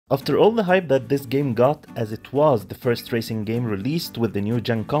After all the hype that this game got, as it was the first racing game released with the new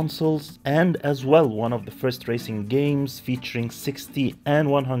gen consoles, and as well one of the first racing games featuring 60 and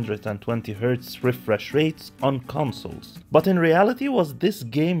 120Hz refresh rates on consoles. But in reality, was this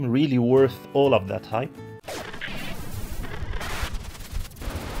game really worth all of that hype?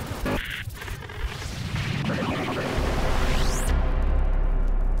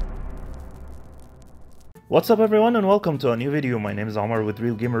 What's up everyone and welcome to a new video. My name is Omar with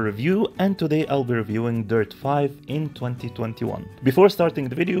Real Gamer Review, and today I'll be reviewing Dirt 5 in 2021. Before starting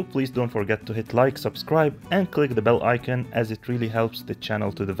the video, please don't forget to hit like, subscribe and click the bell icon, as it really helps the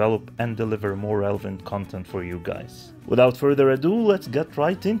channel to develop and deliver more relevant content for you guys. Without further ado, let's get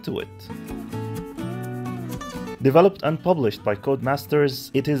right into it. Developed and published by Codemasters,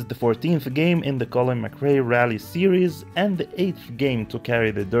 it is the 14th game in the Colin McRae Rally series and the 8th game to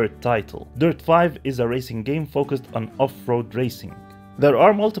carry the Dirt title. Dirt 5 is a racing game focused on off-road racing. There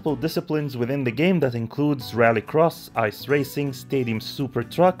are multiple disciplines within the game that includes rallycross, ice racing, stadium super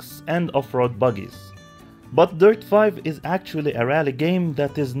trucks, and off-road buggies. But Dirt 5 is actually a rally game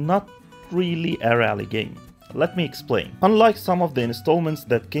that is not really a rally game. Let me explain. Unlike some of the installments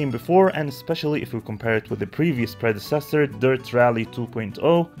that came before, and especially if we compare it with the previous predecessor, Dirt Rally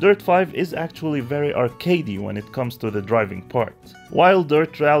 2.0, Dirt 5 is actually very arcadey when it comes to the driving part. While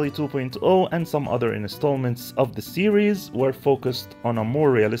Dirt Rally 2.0 and some other installments of the series were focused on a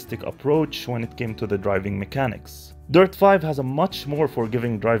more realistic approach when it came to the driving mechanics. Dirt 5 has a much more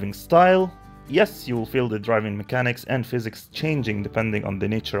forgiving driving style. Yes, you will feel the driving mechanics and physics changing depending on the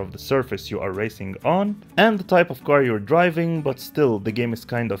nature of the surface you are racing on and the type of car you're driving, but still the game is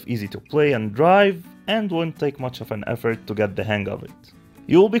kind of easy to play and drive and won't take much of an effort to get the hang of it.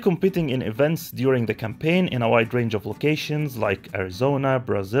 You will be competing in events during the campaign in a wide range of locations like Arizona,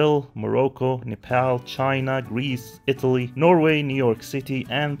 Brazil, Morocco, Nepal, China, Greece, Italy, Norway, New York City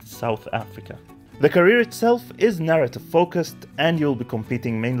and South Africa. The career itself is narrative focused, and you'll be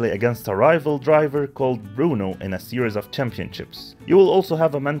competing mainly against a rival driver called Bruno in a series of championships. You will also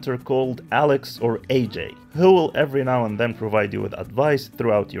have a mentor called Alex or AJ, who will every now and then provide you with advice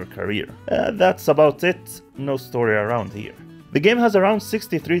throughout your career. That's about it, no story around here. The game has around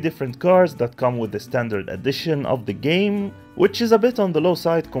 63 different cars that come with the standard edition of the game, which is a bit on the low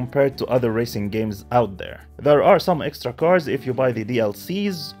side compared to other racing games out there. There are some extra cars if you buy the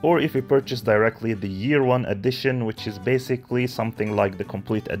DLCs or if you purchase directly the Year 1 edition, which is basically something like the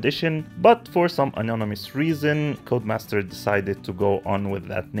complete edition, but for some anonymous reason, Codemasters decided to go on with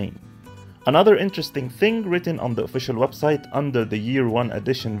that name. Another interesting thing written on the official website under the Year 1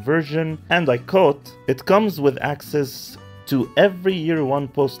 edition version, and I quote, "It comes with access to every Year 1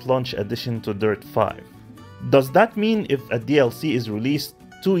 post-launch addition to Dirt 5. Does that mean if a DLC is released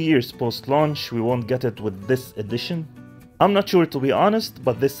 2 years post-launch, we won't get it with this edition? I'm not sure, to be honest,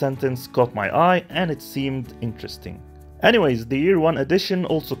 but this sentence caught my eye and it seemed interesting. Anyways, the Year 1 edition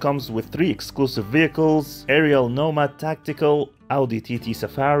also comes with 3 exclusive vehicles: Ariel Nomad Tactical, Audi TT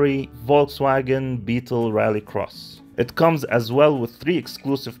Safari, Volkswagen Beetle Rallycross. It comes as well with 3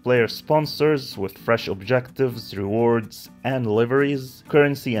 exclusive player sponsors with fresh objectives, rewards and liveries,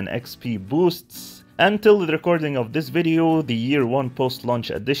 currency and XP boosts. Until the recording of this video, the Year 1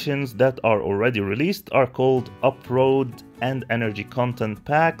 post-launch editions that are already released are called Up-Road and Energy Content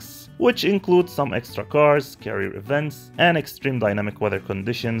Packs, which include some extra cars, career events, and extreme dynamic weather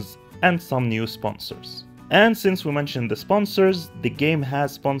conditions, and some new sponsors. And since we mentioned the sponsors, the game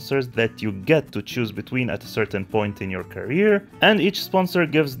has sponsors that you get to choose between at a certain point in your career, and each sponsor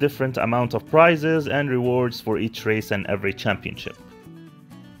gives different amount of prizes and rewards for each race and every championship.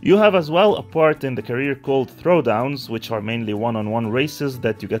 You have as well a part in the career called Throwdowns, which are mainly one-on-one races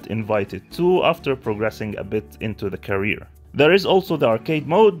that you get invited to after progressing a bit into the career. There is also the arcade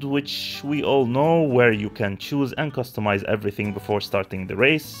mode, which we all know, where you can choose and customize everything before starting the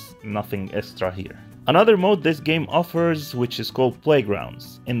race, nothing extra here. Another mode this game offers, which is called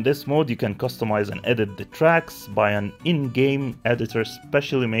Playgrounds. In this mode you can customize and edit the tracks by an in-game editor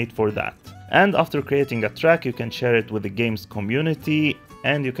specially made for that. And after creating a track you can share it with the game's community,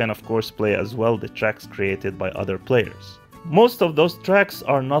 and you can of course play as well the tracks created by other players. Most of those tracks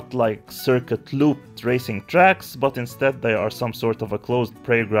are not like circuit looped racing tracks, but instead they are some sort of a closed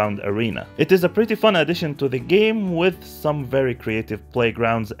playground arena. It is a pretty fun addition to the game with some very creative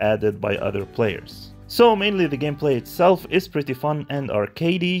playgrounds added by other players. So mainly the gameplay itself is pretty fun and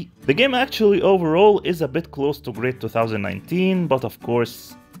arcadey. The game actually overall is a bit close to Great 2019, but of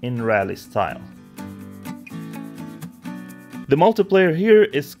course in rally style. The multiplayer here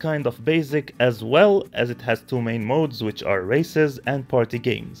is kind of basic as well, as it has two main modes, which are races and party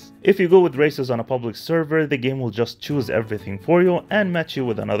games. If you go with races on a public server, the game will just choose everything for you and match you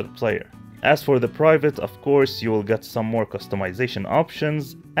with another player. As for the private, of course, you will get some more customization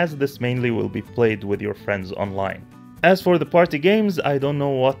options, as this mainly will be played with your friends online. As for the party games, I don't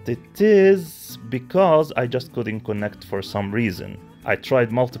know what it is, because I just couldn't connect for some reason. I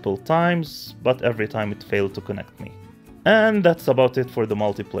tried multiple times, but every time it failed to connect me. And that's about it for the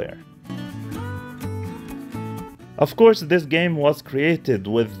multiplayer. Of course, this game was created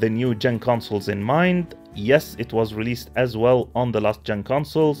with the new gen consoles in mind. Yes, it was released as well on the last gen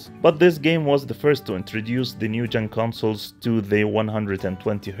consoles, but this game was the first to introduce the new gen consoles to the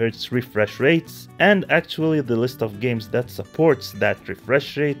 120Hz refresh rates, and actually the list of games that supports that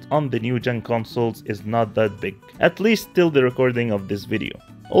refresh rate on the new gen consoles is not that big, at least till the recording of this video.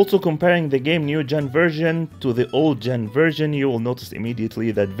 Also, comparing the game new gen version to the old gen version, you will notice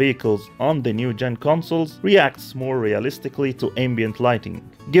immediately that vehicles on the new gen consoles reacts more realistically to ambient lighting,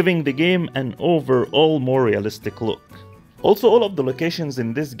 giving the game an overall more realistic look. Also, all of the locations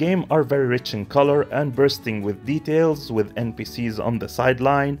in this game are very rich in color and bursting with details, with NPCs on the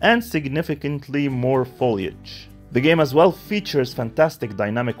sideline and significantly more foliage. The game as well features fantastic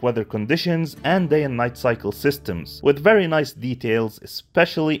dynamic weather conditions and day and night cycle systems, with very nice details,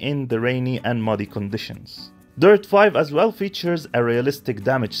 especially in the rainy and muddy conditions. Dirt 5 as well features a realistic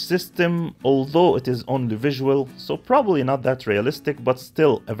damage system, although it is only visual, so probably not that realistic, but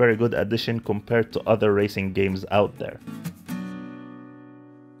still a very good addition compared to other racing games out there.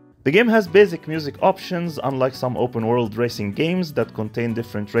 The game has basic music options, unlike some open world racing games that contain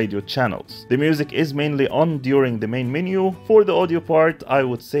different radio channels. The music is mainly on during the main menu. For the audio part, I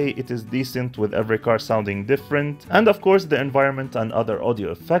would say it is decent, with every car sounding different, and of course the environment and other audio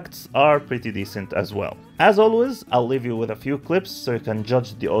effects are pretty decent as well. As always, I'll leave you with a few clips so you can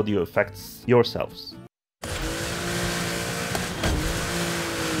judge the audio effects yourselves.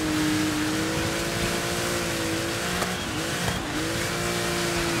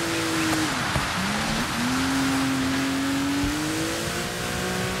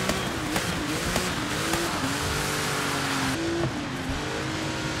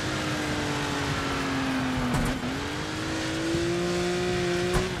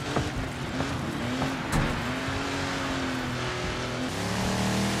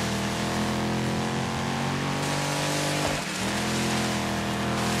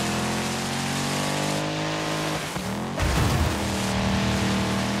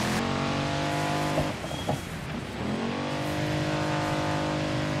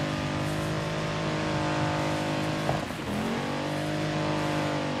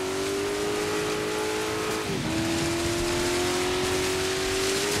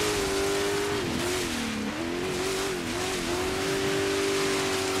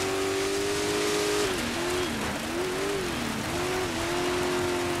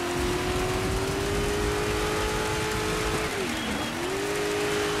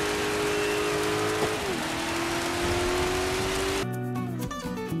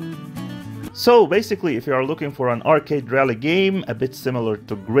 So basically, if you are looking for an arcade rally game a bit similar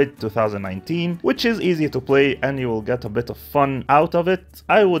to Grid 2019, which is easy to play and you will get a bit of fun out of it,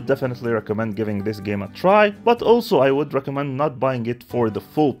 I would definitely recommend giving this game a try, but also I would recommend not buying it for the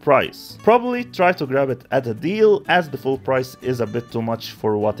full price. Probably try to grab it at a deal, as the full price is a bit too much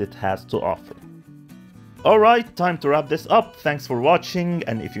for what it has to offer. Alright, time to wrap this up. Thanks for watching,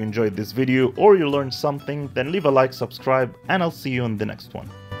 and if you enjoyed this video or you learned something, then leave a like, subscribe, and I'll see you in the next one.